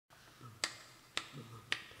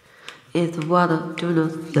If the water do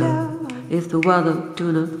not flow, if the water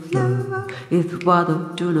do not flow, if the water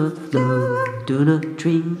do not flow, do not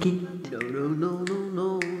drink it. No, no, no, no,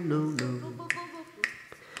 no, no, no.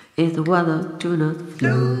 If the water do not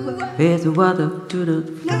flow, if the water do not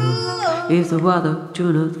flow, if the water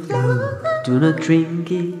do not flow, do not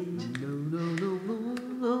drink it. No, no, no,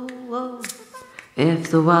 no, no.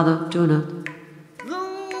 If the water do not,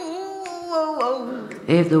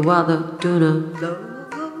 if the water do not flow,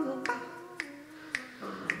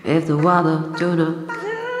 if the water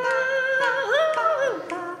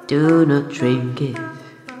do not drink it,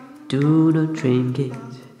 do not drink it,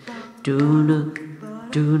 do not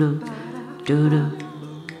drink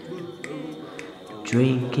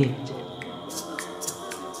it.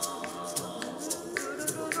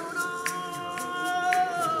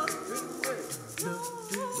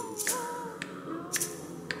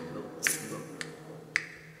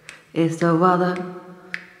 If the water,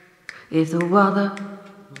 if the water,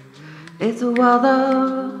 if the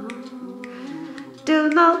water do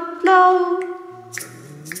not flow,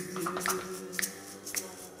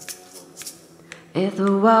 if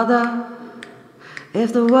the water,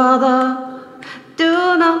 if the water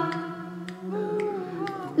do not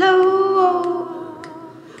flow,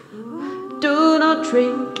 do not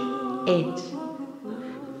drink it,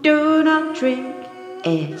 do not drink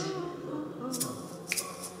it.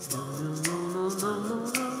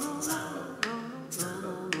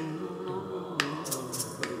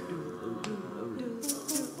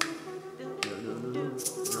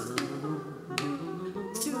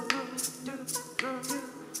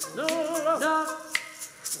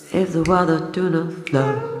 If the water do not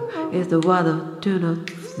flow, if the water do not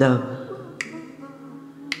flow,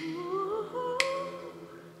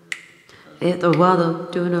 if the water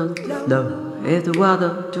do not flow, if the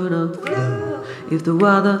water do not flow, if the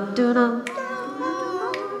water do not,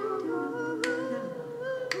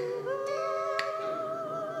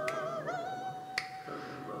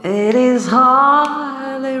 it is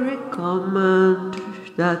highly recommended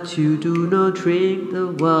that you do not drink the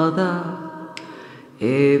water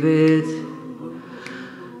if it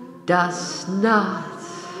does not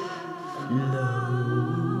flow.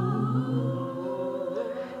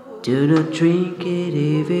 Do not drink it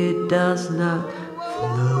if it does not